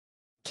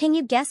 Can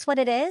you guess what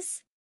it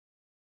is?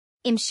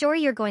 I'm sure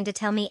you're going to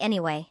tell me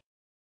anyway.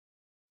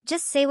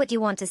 Just say what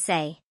you want to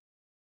say.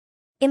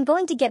 I'm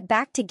going to get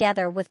back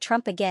together with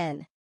Trump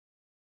again.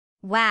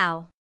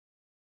 Wow.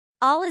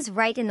 All is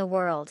right in the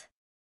world.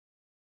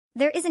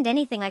 There isn't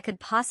anything I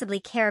could possibly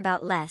care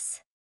about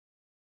less.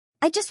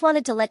 I just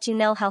wanted to let you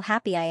know how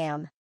happy I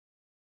am.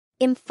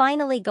 I'm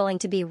finally going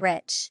to be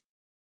rich.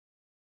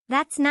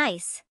 That's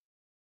nice.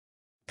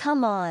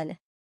 Come on.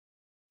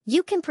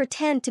 You can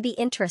pretend to be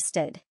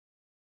interested.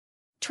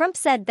 Trump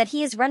said that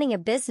he is running a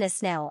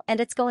business now and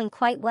it's going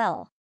quite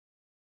well.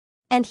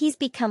 And he's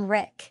become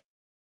Rick.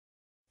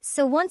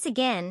 So once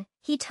again,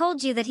 He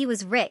told you that he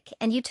was Rick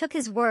and you took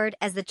his word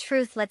as the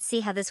truth. Let's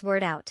see how this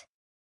worked out.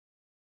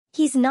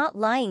 He's not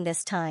lying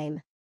this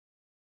time.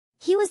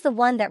 He was the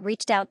one that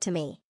reached out to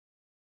me.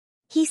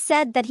 He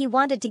said that he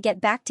wanted to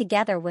get back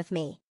together with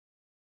me.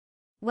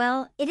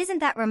 Well, it isn't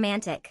that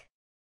romantic.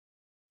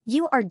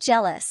 You are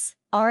jealous,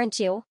 aren't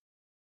you?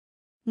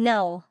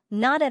 No,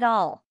 not at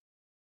all.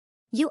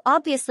 You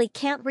obviously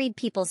can't read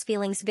people's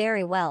feelings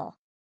very well.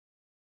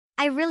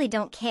 I really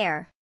don't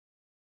care.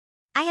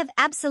 I have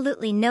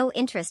absolutely no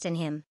interest in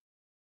him.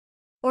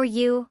 Or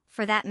you,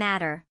 for that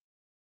matter.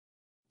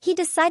 He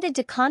decided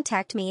to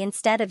contact me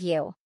instead of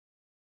you.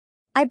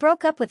 I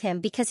broke up with him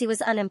because he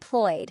was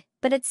unemployed,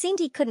 but it seemed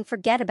he couldn't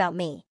forget about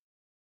me.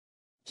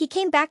 He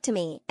came back to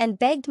me and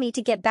begged me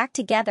to get back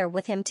together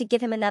with him to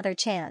give him another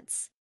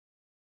chance.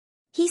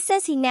 He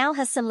says he now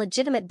has some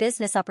legitimate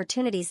business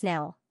opportunities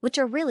now, which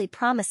are really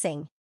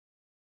promising.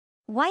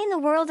 Why in the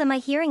world am I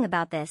hearing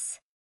about this?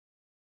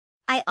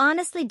 I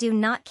honestly do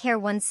not care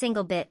one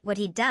single bit what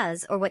he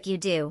does or what you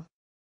do.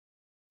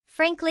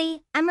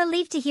 Frankly, I'm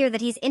relieved to hear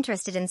that he's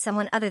interested in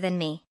someone other than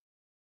me.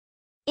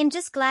 I'm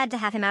just glad to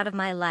have him out of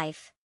my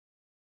life.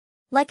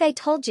 Like I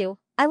told you,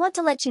 I want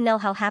to let you know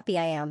how happy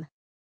I am.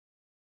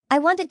 I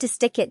wanted to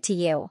stick it to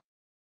you.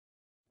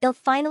 I'll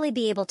finally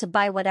be able to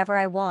buy whatever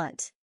I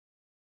want.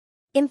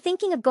 I'm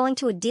thinking of going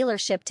to a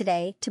dealership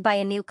today to buy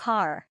a new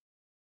car.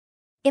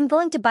 I'm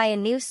going to buy a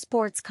new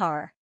sports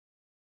car.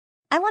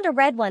 I want a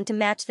red one to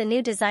match the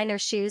new designer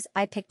shoes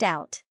I picked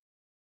out.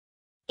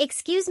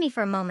 Excuse me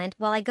for a moment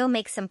while I go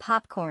make some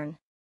popcorn.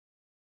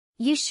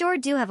 You sure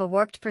do have a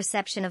warped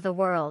perception of the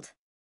world.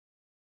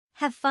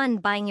 Have fun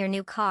buying your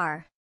new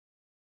car.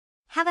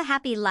 Have a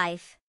happy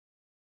life.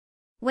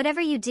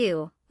 Whatever you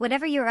do,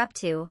 whatever you're up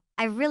to,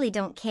 I really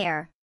don't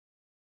care.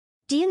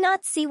 Do you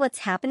not see what's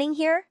happening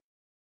here?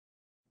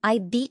 I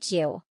beat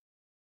you.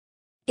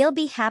 I'll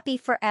be happy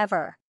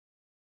forever.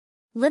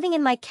 Living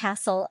in my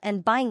castle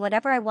and buying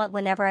whatever I want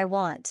whenever I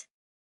want.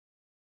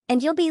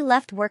 And you'll be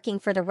left working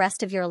for the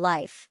rest of your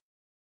life.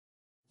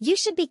 You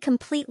should be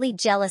completely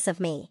jealous of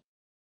me.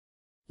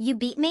 You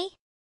beat me?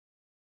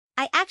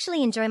 I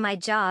actually enjoy my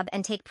job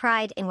and take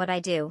pride in what I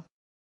do.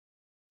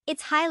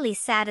 It's highly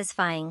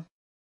satisfying.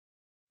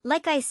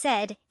 Like I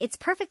said, it's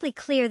perfectly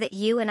clear that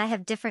you and I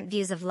have different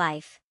views of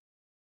life.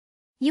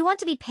 You want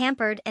to be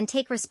pampered and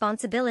take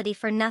responsibility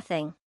for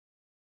nothing.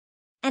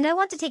 And I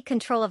want to take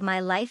control of my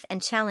life and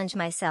challenge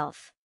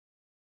myself.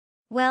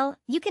 Well,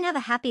 you can have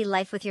a happy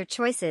life with your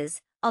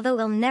choices, although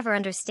I'll never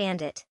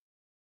understand it.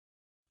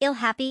 I'm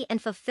happy and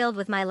fulfilled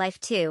with my life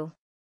too.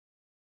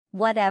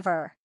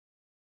 Whatever.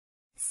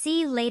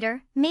 See you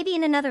later, maybe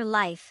in another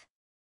life.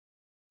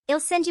 I'll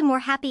send you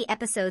more happy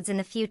episodes in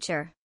the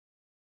future.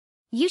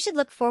 You should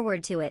look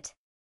forward to it.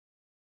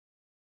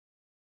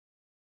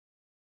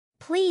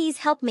 Please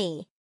help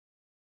me.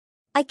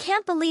 I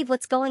can't believe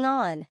what's going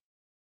on.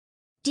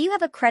 Do you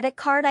have a credit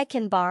card I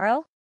can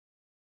borrow?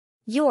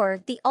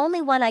 You're the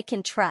only one I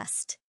can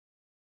trust.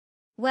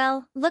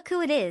 Well, look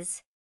who it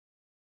is.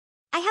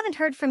 I haven't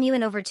heard from you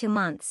in over 2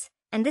 months,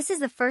 and this is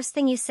the first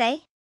thing you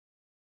say?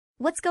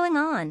 What's going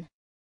on?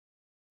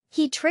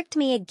 He tricked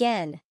me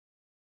again.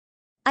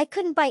 I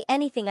couldn't buy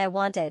anything I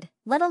wanted,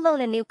 let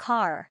alone a new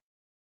car.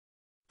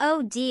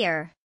 Oh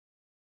dear.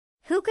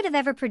 Who could have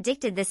ever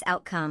predicted this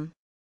outcome?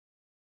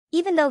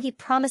 Even though he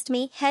promised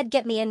me he'd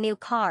get me a new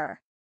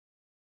car.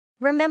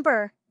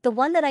 Remember, the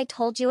one that I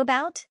told you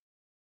about?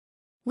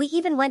 We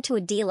even went to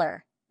a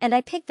dealer, and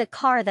I picked the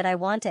car that I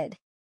wanted.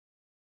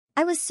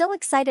 I was so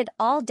excited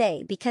all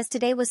day because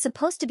today was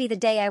supposed to be the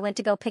day I went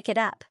to go pick it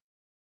up.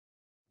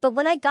 But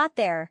when I got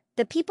there,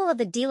 the people of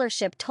the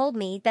dealership told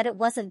me that it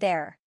wasn't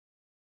there.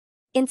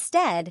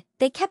 Instead,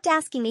 they kept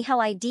asking me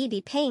how I'd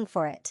be paying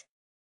for it.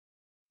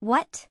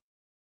 What?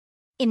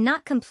 I'm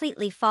not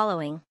completely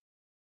following.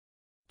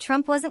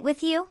 Trump wasn't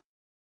with you?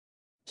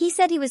 He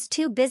said he was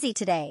too busy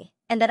today,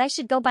 and that I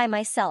should go by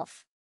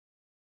myself.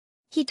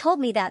 He told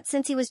me that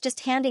since he was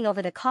just handing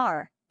over the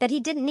car, that he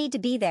didn't need to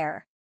be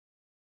there.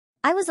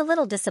 I was a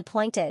little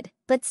disappointed,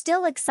 but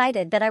still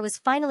excited that I was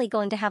finally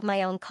going to have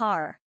my own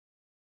car.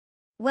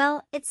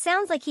 Well, it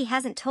sounds like he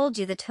hasn't told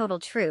you the total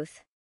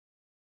truth.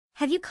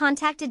 Have you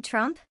contacted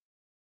Trump?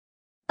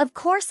 Of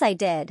course I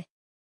did.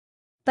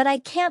 But I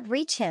can't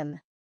reach him.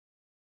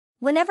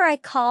 Whenever I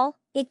call,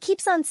 it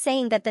keeps on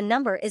saying that the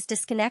number is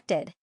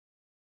disconnected.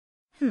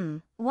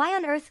 Why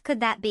on earth could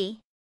that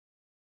be?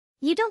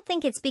 You don't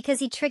think it's because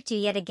he tricked you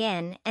yet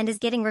again and is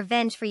getting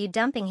revenge for you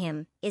dumping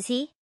him, is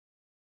he?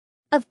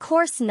 Of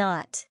course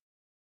not.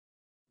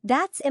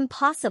 That's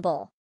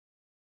impossible.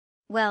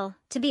 Well,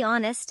 to be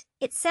honest,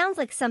 it sounds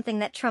like something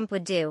that Trump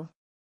would do.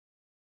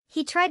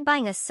 He tried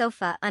buying a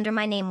sofa under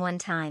my name one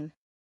time.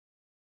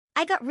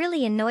 I got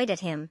really annoyed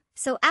at him,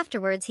 so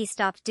afterwards he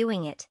stopped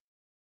doing it.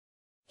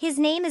 His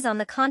name is on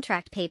the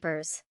contract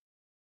papers.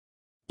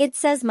 It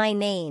says my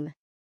name.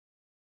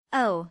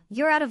 Oh,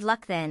 you're out of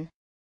luck then.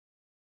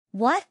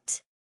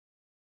 What?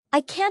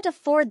 I can't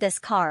afford this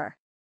car.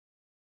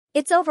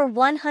 It's over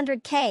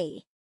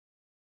 100K.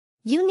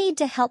 You need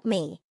to help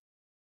me.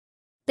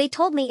 They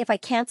told me if I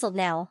canceled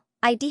now,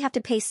 I'd have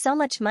to pay so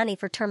much money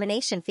for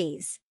termination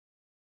fees.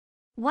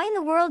 Why in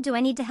the world do I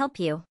need to help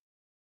you?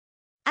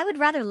 I would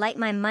rather light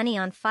my money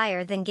on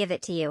fire than give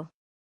it to you.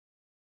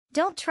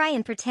 Don't try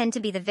and pretend to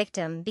be the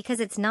victim because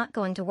it's not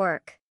going to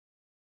work.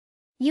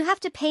 You have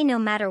to pay no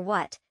matter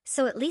what,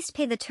 so at least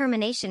pay the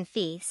termination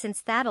fee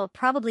since that'll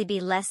probably be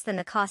less than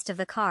the cost of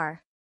the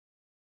car.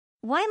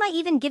 Why am I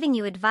even giving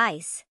you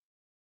advice?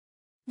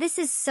 This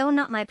is so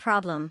not my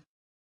problem.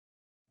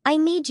 I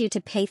need you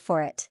to pay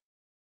for it.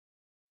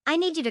 I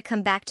need you to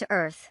come back to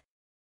Earth.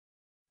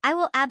 I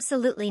will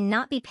absolutely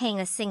not be paying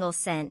a single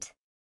cent.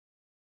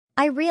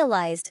 I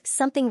realized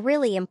something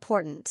really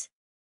important.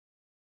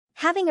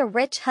 Having a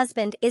rich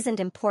husband isn't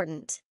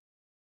important.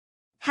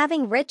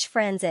 Having rich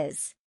friends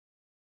is.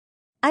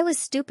 I was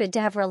stupid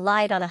to have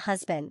relied on a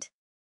husband.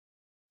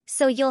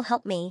 So you'll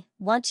help me,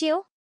 won't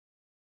you?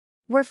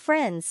 We're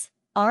friends,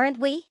 aren't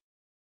we?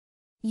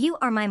 You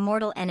are my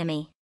mortal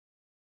enemy.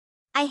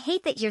 I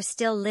hate that you're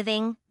still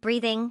living,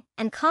 breathing,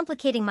 and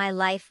complicating my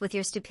life with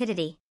your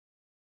stupidity.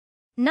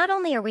 Not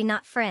only are we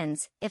not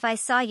friends, if I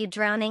saw you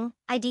drowning,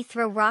 I'd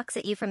throw rocks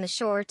at you from the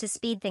shore to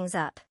speed things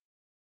up.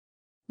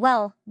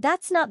 Well,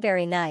 that's not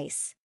very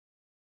nice.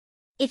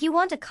 If you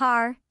want a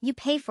car, you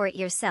pay for it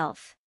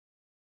yourself.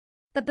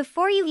 But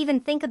before you even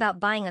think about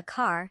buying a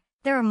car,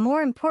 there are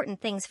more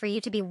important things for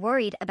you to be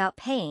worried about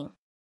paying.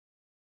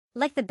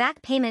 Like the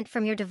back payment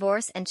from your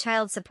divorce and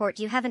child support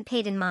you haven't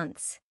paid in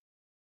months.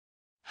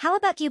 How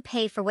about you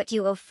pay for what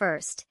you owe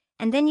first,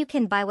 and then you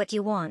can buy what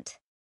you want?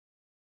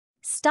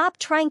 Stop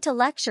trying to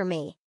lecture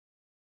me.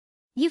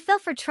 You fell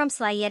for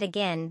Trump's lie yet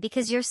again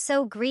because you're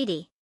so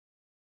greedy.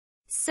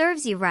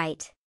 Serves you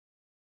right.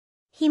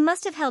 He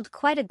must have held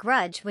quite a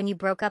grudge when you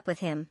broke up with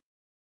him.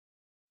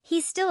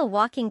 He's still a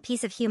walking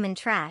piece of human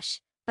trash,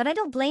 but I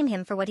don't blame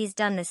him for what he's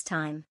done this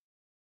time.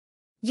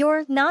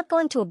 You're not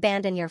going to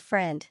abandon your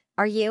friend,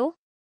 are you?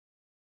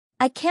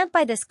 I can't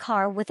buy this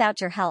car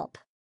without your help.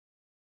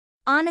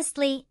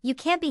 Honestly, you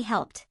can't be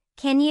helped,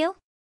 can you?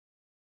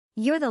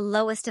 You're the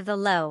lowest of the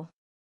low.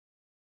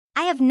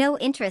 I have no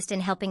interest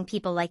in helping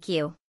people like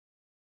you.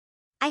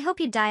 I hope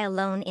you die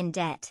alone in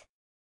debt.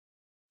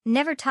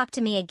 Never talk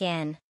to me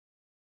again.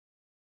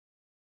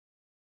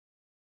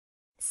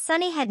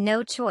 Sunny had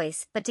no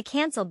choice but to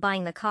cancel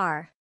buying the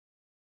car.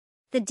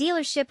 The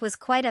dealership was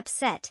quite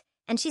upset,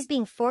 and she's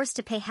being forced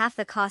to pay half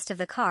the cost of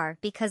the car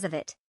because of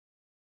it.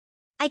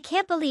 I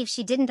can't believe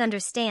she didn't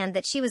understand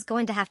that she was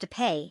going to have to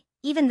pay,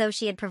 even though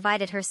she had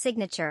provided her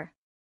signature.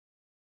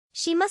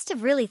 She must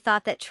have really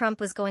thought that Trump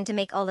was going to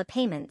make all the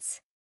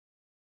payments.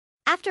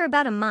 After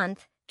about a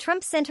month,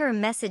 Trump sent her a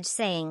message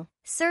saying,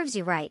 "Serves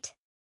you right."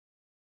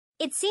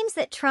 It seems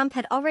that Trump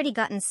had already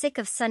gotten sick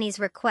of Sunny's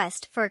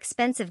request for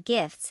expensive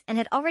gifts and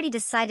had already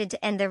decided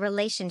to end their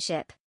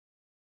relationship.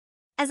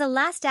 As a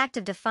last act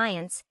of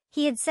defiance,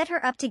 he had set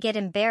her up to get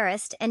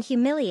embarrassed and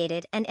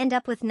humiliated and end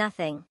up with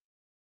nothing.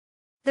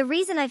 The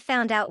reason I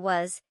found out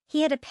was,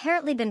 he had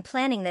apparently been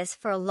planning this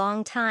for a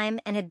long time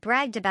and had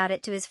bragged about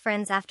it to his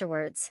friends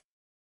afterwards.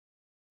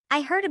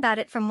 I heard about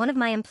it from one of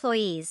my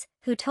employees,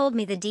 who told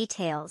me the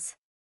details.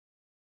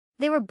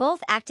 They were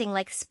both acting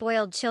like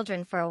spoiled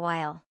children for a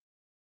while.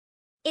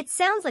 It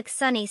sounds like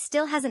Sunny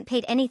still hasn't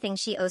paid anything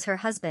she owes her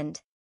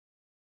husband.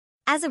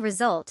 As a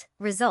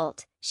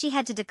result, she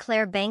had to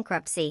declare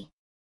bankruptcy.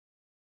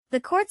 The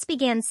courts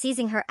began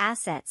seizing her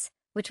assets,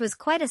 which was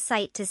quite a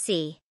sight to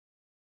see.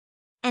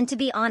 And to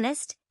be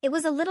honest, it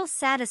was a little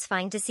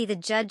satisfying to see the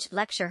judge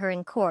lecture her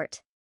in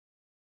court.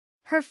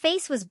 Her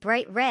face was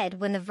bright red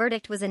when the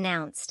verdict was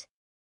announced.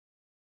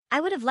 I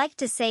would have liked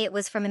to say it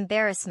was from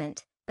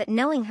embarrassment, but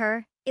knowing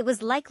her, it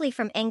was likely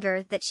from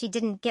anger that she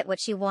didn't get what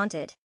she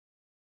wanted.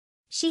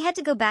 She had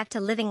to go back to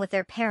living with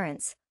their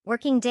parents,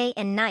 working day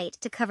and night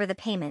to cover the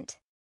payment.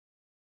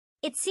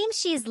 It seems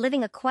she is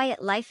living a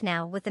quiet life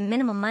now with the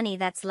minimal money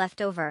that's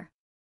left over.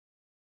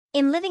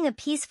 I'm living a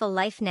peaceful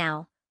life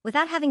now,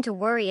 without having to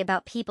worry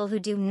about people who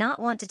do not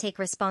want to take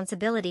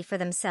responsibility for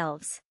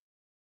themselves.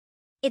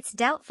 It's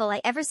doubtful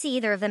I ever see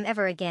either of them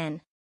ever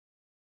again.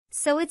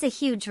 So it's a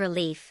huge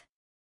relief.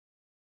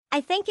 I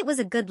think it was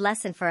a good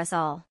lesson for us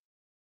all.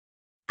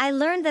 I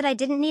learned that I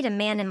didn't need a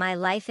man in my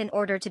life in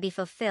order to be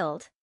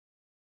fulfilled.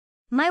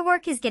 My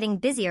work is getting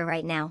busier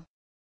right now.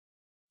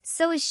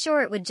 So is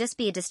sure it would just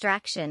be a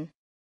distraction.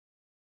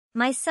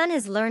 My son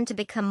has learned to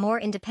become more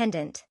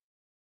independent.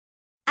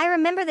 I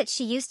remember that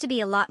she used to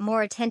be a lot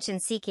more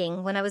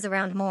attention-seeking when I was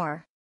around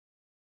more.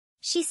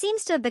 She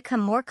seems to have become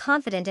more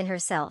confident in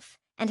herself,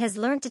 and has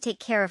learned to take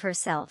care of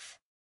herself.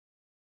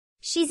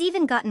 She's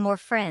even gotten more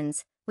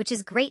friends, which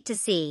is great to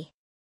see.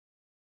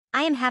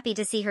 I am happy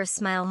to see her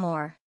smile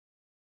more.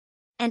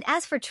 And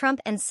as for Trump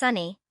and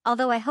Sunny,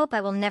 although I hope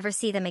I will never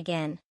see them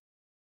again,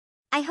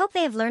 I hope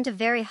they have learned a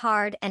very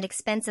hard and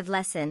expensive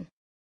lesson.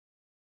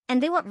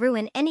 And they won't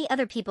ruin any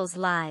other people's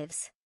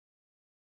lives.